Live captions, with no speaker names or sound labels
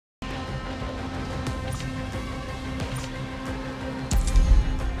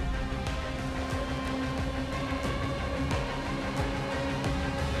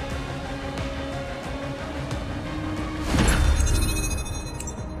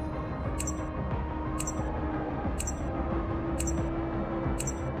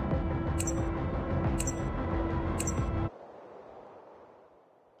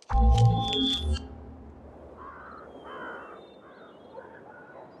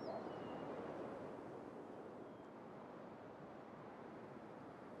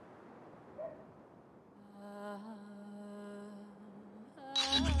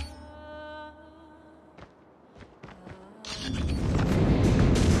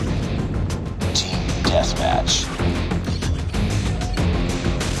deathmatch.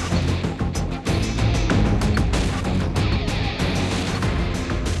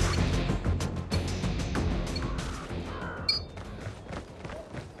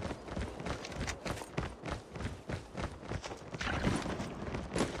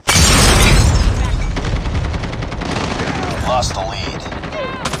 Lost the lead.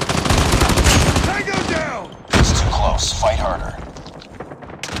 Tango down! It's too close. Fight harder.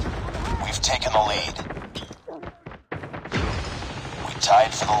 We've taken the lead. We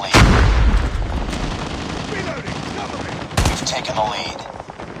tied for the lead. Reloading! Cover me! We've taken the lead.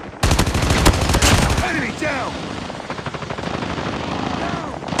 Enemy down!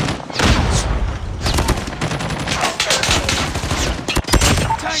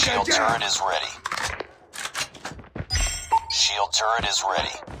 Tango Shield down! turret is ready. Shield turret is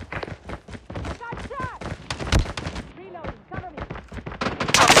ready.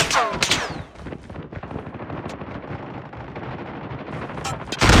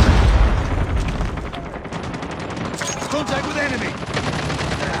 Contact with enemy!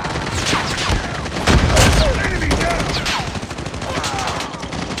 Enemy down!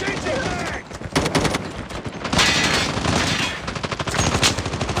 Changing mag!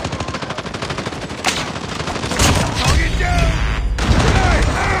 Target down! Grenade!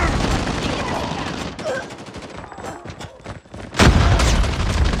 Arm!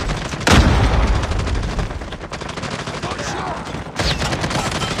 I got shot!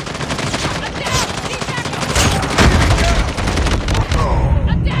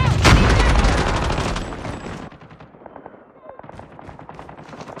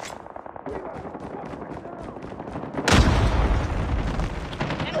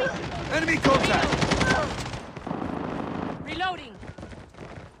 Enemy contact! Reloading.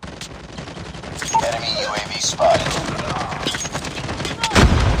 Enemy UAV spotted.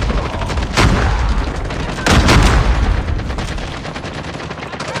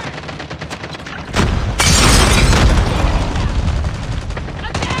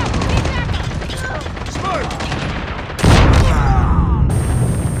 Smoke!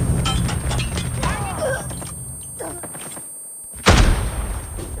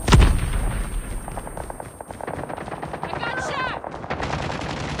 I got shot.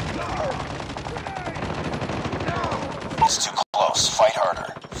 It's too close. Fight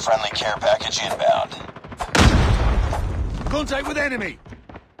harder. Friendly care package inbound. Contact with enemy!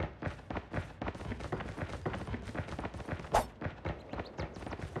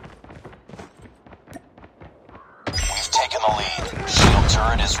 We've taken the lead. Shield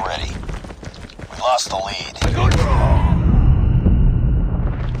turret is ready. We lost the lead. I got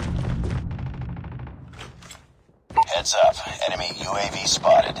Heads up. Enemy UAV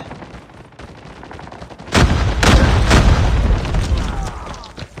spotted.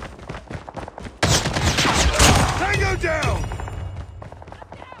 Tango down!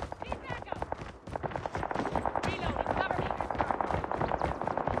 Reloading. Cover me.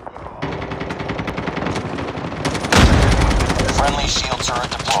 Friendly shield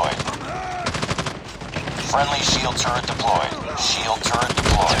turret deployed. Friendly shield turret deployed. Shield turret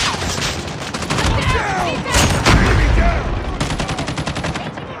deployed. Down! Enemy down!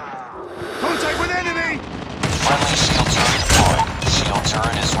 Contact with enemy! Friendly shield turret deployed. Shield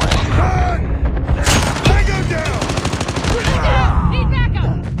turret is ready. Run! Tango down! Need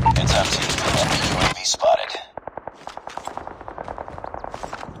backup. Heads up, team. Enemy UAV spotted.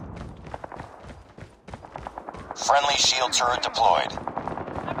 Friendly shield turret deployed.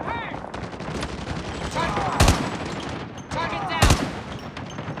 I'm hurt. Target down.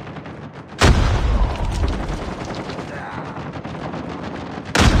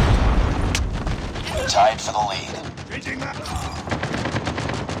 Tied for the lead. Changing mag!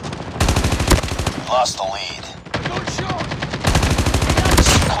 We lost the lead. Got shot! It's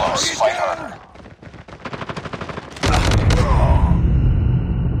too close. Fight harder.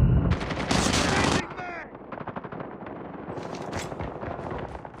 Changing mag!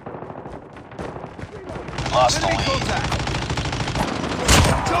 We lost the Enemy lead. contact!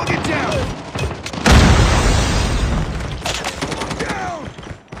 Target down! Down!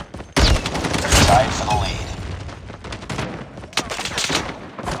 Tied for the lead.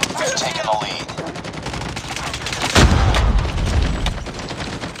 We've taken the lead.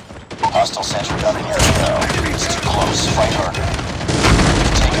 Hostile sentry on the near go. It's too close. Fight harder.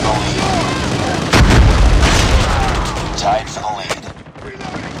 We've taken the lead. Tied for the lead.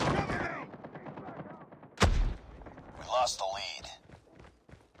 Reloading! Cover me! We lost the lead.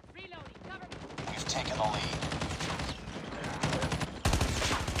 Reloading. Cover me. We've taken the lead.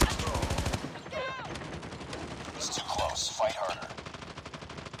 It's too close. Fight harder.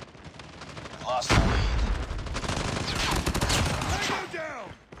 We lost the lead.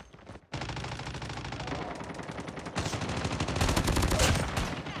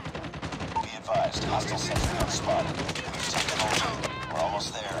 Hostile sentry gun spotted. We've taken the lead. We're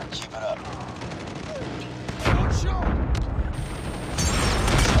almost there. Keep it up. Got shot!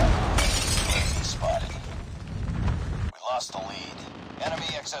 Enemy spotted. We lost the lead. Enemy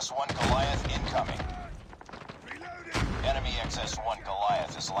XS-1 Goliath incoming. Reloading! Enemy XS-1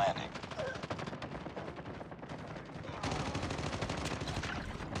 Goliath is landing.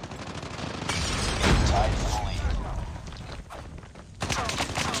 Tied for the lead.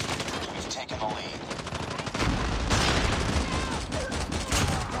 We've taken the lead.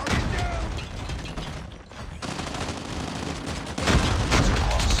 Target down! Too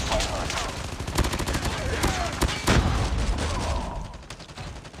close. Fight hard.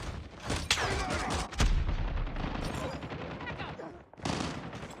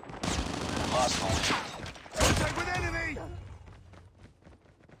 Lost the lead. Contact with enemy!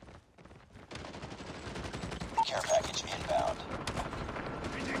 Care package inbound.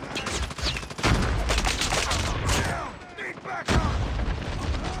 Reading line. Down! Need backup!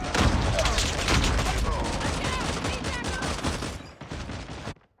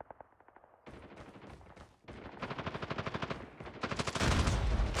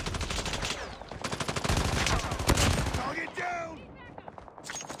 Target down!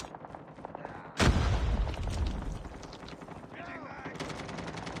 Reading line.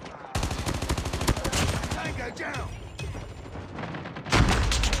 Tango down!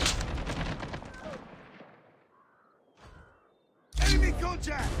 Enemy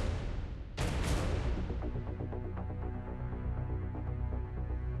contact!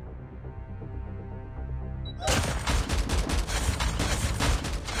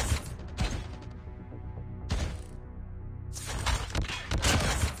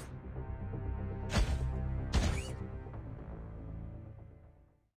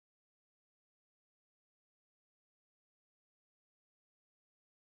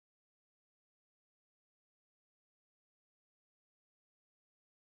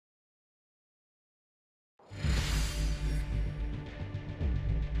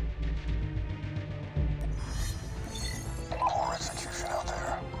 Poor execution out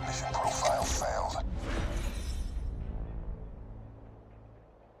there. Mission profile failed.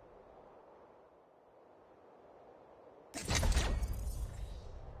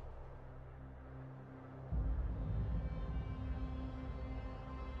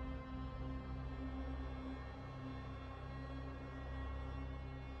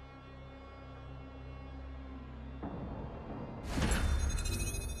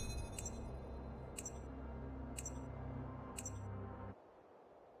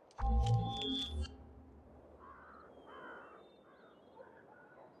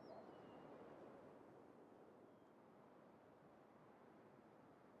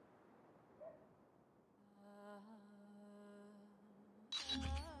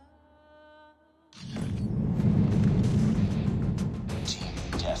 Team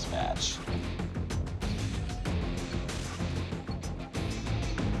deathmatch.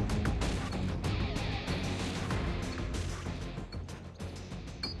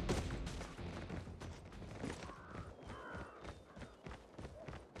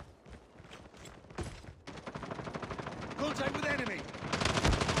 Contact with enemy!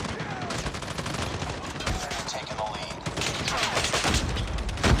 We've taken the lead.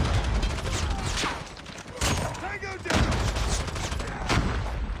 Tango down!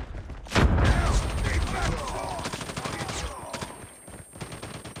 Down! Need backup!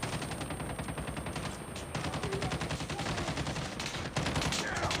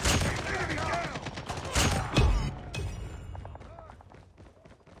 Down! Enemy down!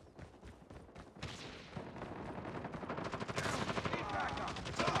 Need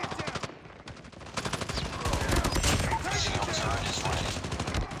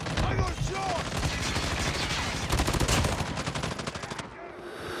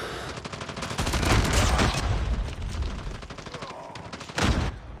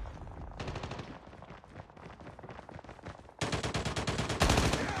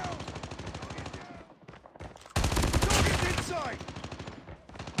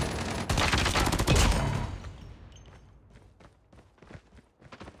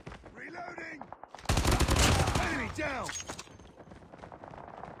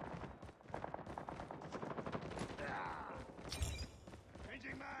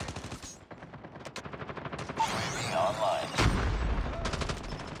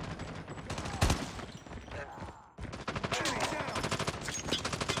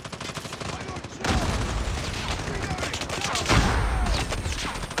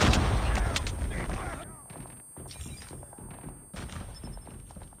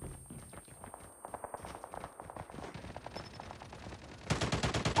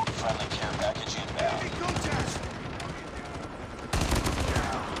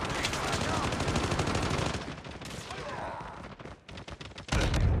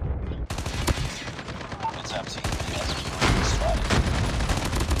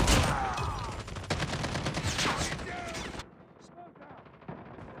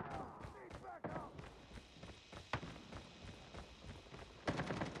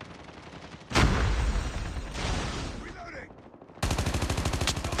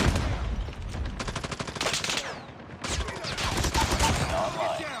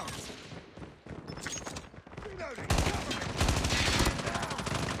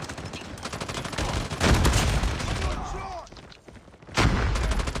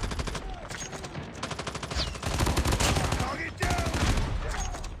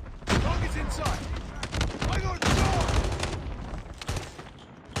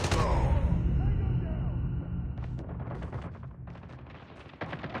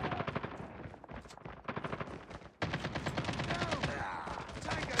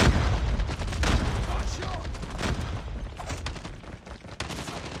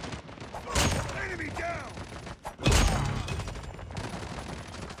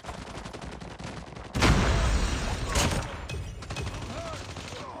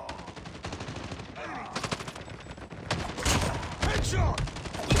shot!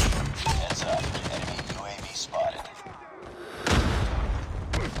 Heads up. Enemy UAV spotted.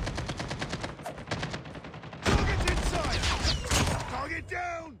 Target's inside! Target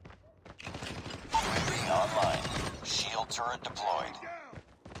down! UAV online. Shield turret deployed. Down!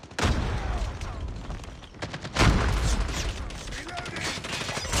 Reloading!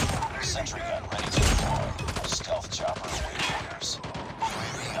 Sentry gun ready to deploy. Stealth chopper awaiting orders.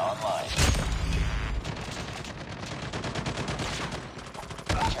 UAV online.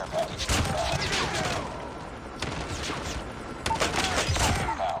 Care package inbound.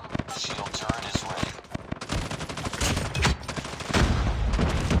 Inbound. Shield turret is ready.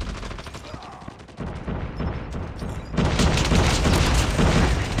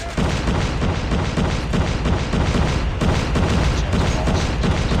 Objective almost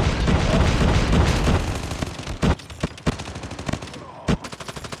complete.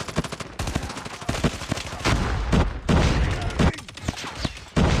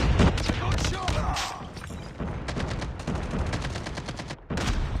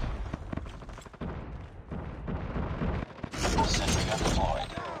 Sentry gun deployed.